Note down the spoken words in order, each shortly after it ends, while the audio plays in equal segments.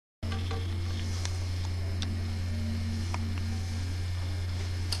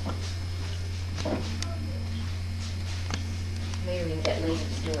Maybe we can get Lady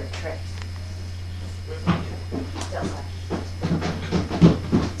to do her tricks.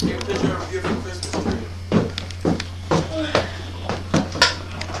 Take a picture of a beautiful Christmas tree.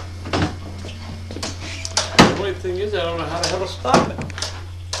 The only thing is, I don't know how the hell to stop it.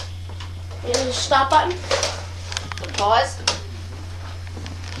 There's a stop button. Pause.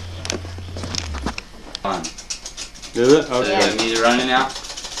 On. Is it? Okay. Yeah. The music running now?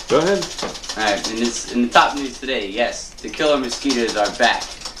 Go ahead. Alright, in the top news today, yes, the killer mosquitoes are back.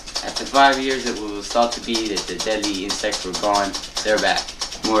 After 5 years it was thought to be that the deadly insects were gone, they're back.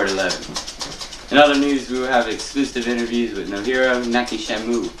 More at 11. In other news, we will have exclusive interviews with Nohiro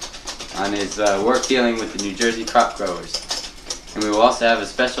Nakishamu on his work dealing with the New Jersey crop growers. And we will also have a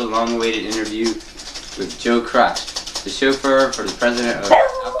special long-awaited interview with Joe Crotch, the chauffeur for the president of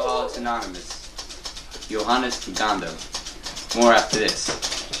Alcoholics Anonymous, Johannes Ugando. More after this.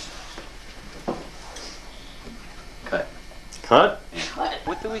 Cut. Cut?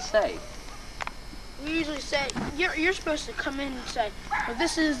 What do we say? We usually say, you're supposed to come in and say, well,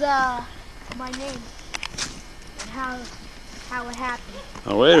 this is my name and how it happened.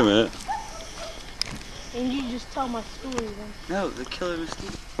 Oh, wait a minute. And you just tell my story then. No, the killer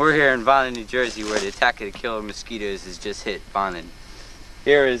mosquito. We're here in Vineland, New Jersey, where the attack of the killer mosquitoes has just hit Vineland.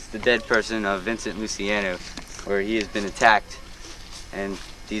 Here is the dead person of Vincent Luciano, where he has been attacked, and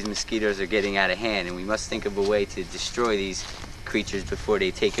these mosquitoes are getting out of hand, and we must think of a way to destroy these creatures before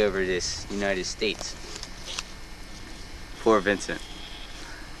they take over this United States. Poor Vincent.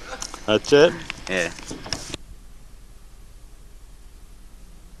 That's it? Yeah.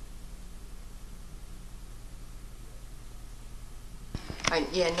 Right,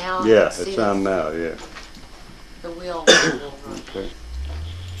 yeah, now Yeah, I see it's on now, yeah. the wheel. Okay.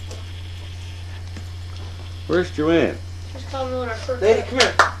 Where's Joanne? Just tell me when our first. Lady, come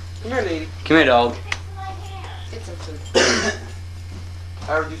here. Come here, lady. Come here, dog. Get some food.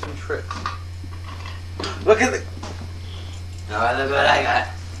 I would do some tricks. Look at the. Oh, look what I got.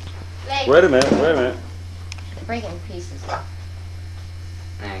 Wait a minute, wait a minute. They're breaking pieces.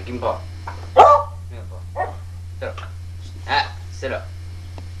 Man, give me a ball. Give me a ball. Sit up. Ah, sit up.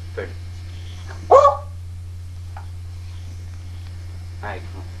 Pretty. Alright,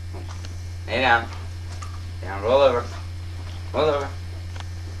 come on. Lay down. Down, roll over. Roll over.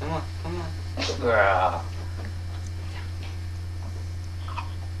 Come on, come on. Girl.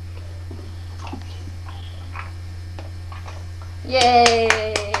 Yay!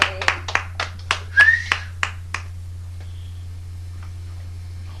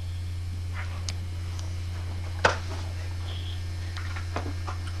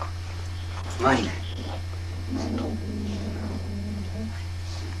 Mine.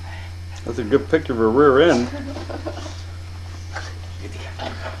 That's a good picture of her rear end.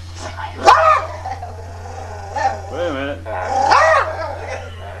 Wait a minute.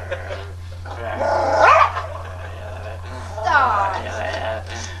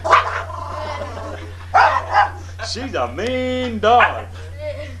 She's a mean dog.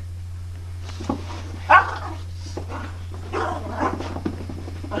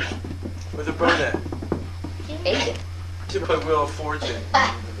 Where's the bone at? Ate it. Should play Wheel of Fortune.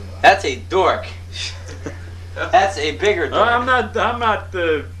 That's a dork. That's a bigger dork. I'm not,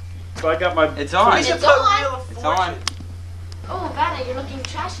 I got my... It's on. We should It's play on. Wheel of It's Fortune. on. Oh, Vanna, you're looking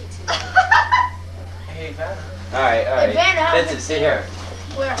trashy today. Hey, Vanna. Alright, Hey, Vanna, alright. how Vincent, did sit you- here.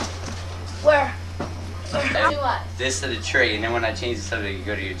 Where? Do what? This to the tree, and then when I change the subject, you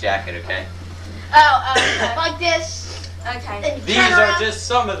go to your jacket, okay? Oh, like this. Okay. Then you These turn are around. just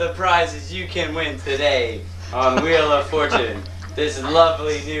some of the prizes you can win today on Wheel of Fortune. This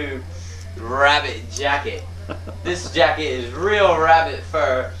lovely new rabbit jacket. This jacket is real rabbit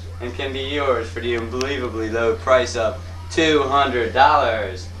fur and can be yours for the unbelievably low price of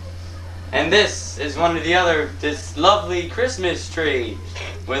 $200. And this is one of the other, this lovely Christmas tree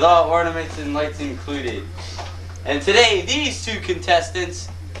with all ornaments and lights included. And today, these two contestants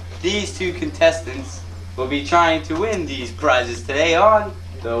will be trying to win these prizes today on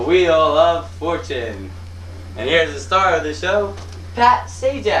the Wheel of Fortune. And here's the star of the show, Pat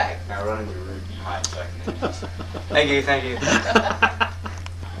Sajak. Now run into your room. Hi, thank you, thank you.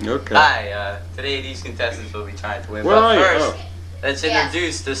 Okay. Hi, today these contestants will be trying to win. Where but are you? first, Oh. let's Yes.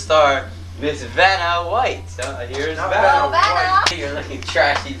 introduce the star, Miss Vanna White. So here's Hello, Vanna Vanna. White. You're looking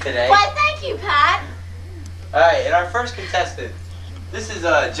trashy today. Why, thank you, Pat. Alright, and our first contestant. This is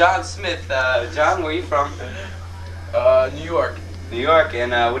John Smith. John, where are you from? New York. New York.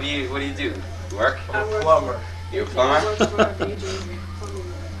 And what do you do? Work? I'm a plumber. You a plumber?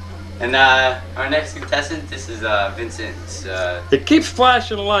 And our next contestant, this is Vincent's. It keeps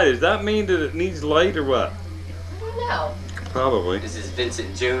flashing a light. Does that mean that it needs light or what? I don't know. Probably. This is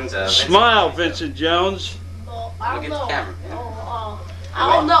Vincent Jones. Smile, Vincent Jones. Oh, I Look don't at the know. camera.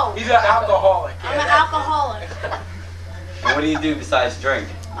 I don't know. He's an alcoholic. I'm an alcoholic. And what do you do besides drink?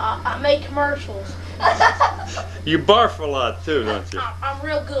 I make commercials. You barf a lot too, don't you? I'm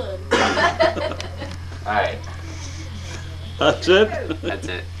real good. All right, That's it? that's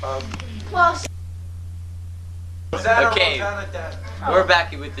it. Well, Okay. We're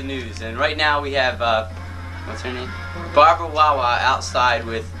back with the news, and right now we have what's her name? Barbara Wawa outside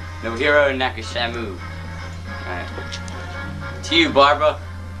with Nohiro Nakashamu. Alright. To you, Barbara.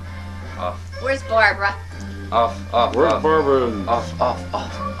 Off. Where's Barbara? Off. Where's Off. Barbara? And Off.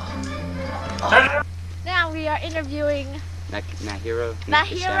 now we are interviewing Nahiro Nahiro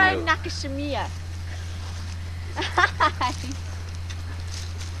Nakashamu. Nakashimiya.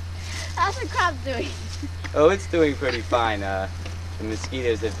 How's the crop doing? Oh, it's doing pretty fine. The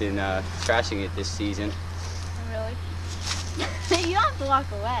mosquitoes have been crashing it this season. Really? You don't have to walk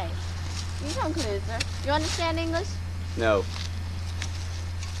away. You don't closer. You understand English? No.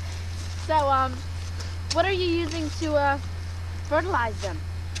 So, what are you using to fertilize them?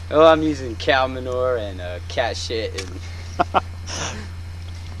 Oh, I'm using cow manure and cat shit and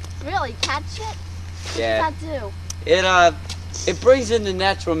Really, cat shit? yeah. What does that do? It brings in the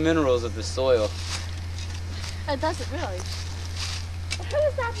natural minerals of the soil. It doesn't really. Who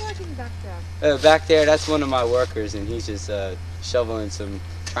is that working back there? Back there, that's one of my workers, and he's just shoveling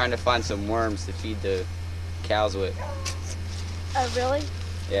trying to find some worms to feed the cows with. Oh, really?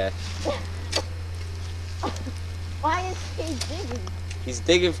 Yeah. Why is he digging? He's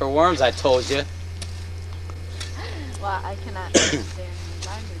digging for worms, I told you. Well, I cannot understand the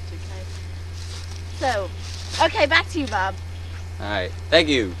language, okay? So, okay, back to you, Bob. Alright, thank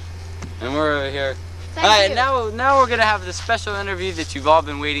you. And we're over here. Thank Alright, you. now we're gonna have the special interview that you've all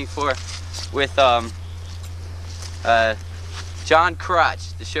been waiting for with John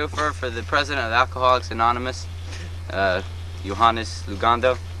Crotch, the chauffeur for the president of Alcoholics Anonymous, Johannes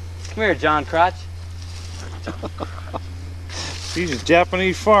Lugando. Come here, John Crotch. he's a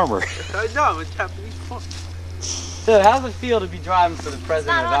Japanese farmer. I know, I'm a Japanese fuck. So, how's it feel to be driving for the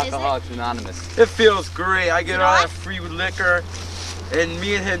president not of on, is it? Alcoholics Anonymous? It feels great. I get You all know that free liquor, and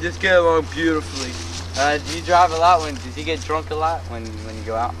me and him just get along beautifully. Do you drive a lot? Does he get drunk a lot when you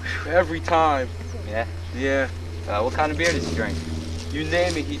go out? Every time. Yeah. Yeah. What kind of beer does he drink? You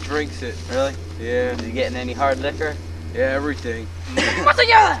name it, he drinks it. Really? Yeah. Is he getting any hard liquor? Yeah, everything. What's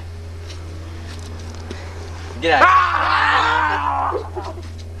together? Get out.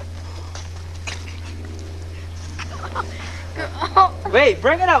 Wait,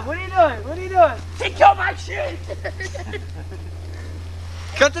 bring it up. What are you doing? What are you doing? Take your my shit!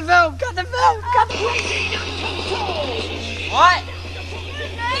 Cut the film. Cut the film. Cut the What?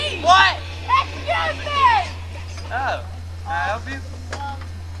 What? Excuse me! Oh. Can I help you?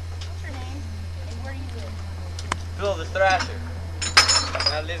 What's your name? And where do you live? Bill the Thrasher.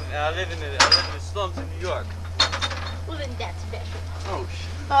 I live in the slums in New York. Well, then that's special. Oh shit.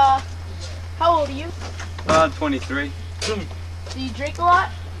 How old are you? I'm 23. Do you drink a lot?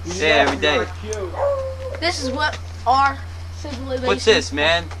 Yeah, every day. This is what our civilization. What's this,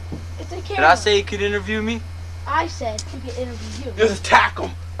 man? It's a camera. Did I say you could interview me? I said we could interview you. Just attack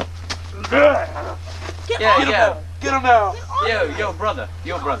him. Get Yeah, off yeah. Get him out. Yo, brother.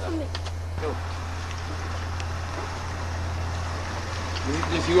 Yo, brother. of me.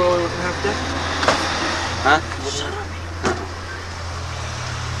 Is you only have that? Huh?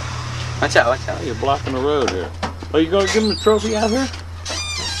 Watch out, watch out. You're blocking the road here. Oh, you gonna give him the trophy out here?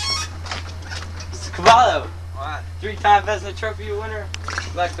 Mr. Cavallo. What? 3-time Vezina Trophy winner.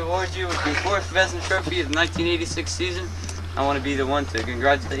 I'd like to award you with your 4th Vezina Trophy of the 1986 season. I want to be the one to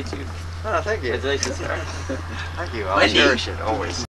congratulate you. Oh, thank you. Congratulations, sir. Thank you. I'll cherish it always.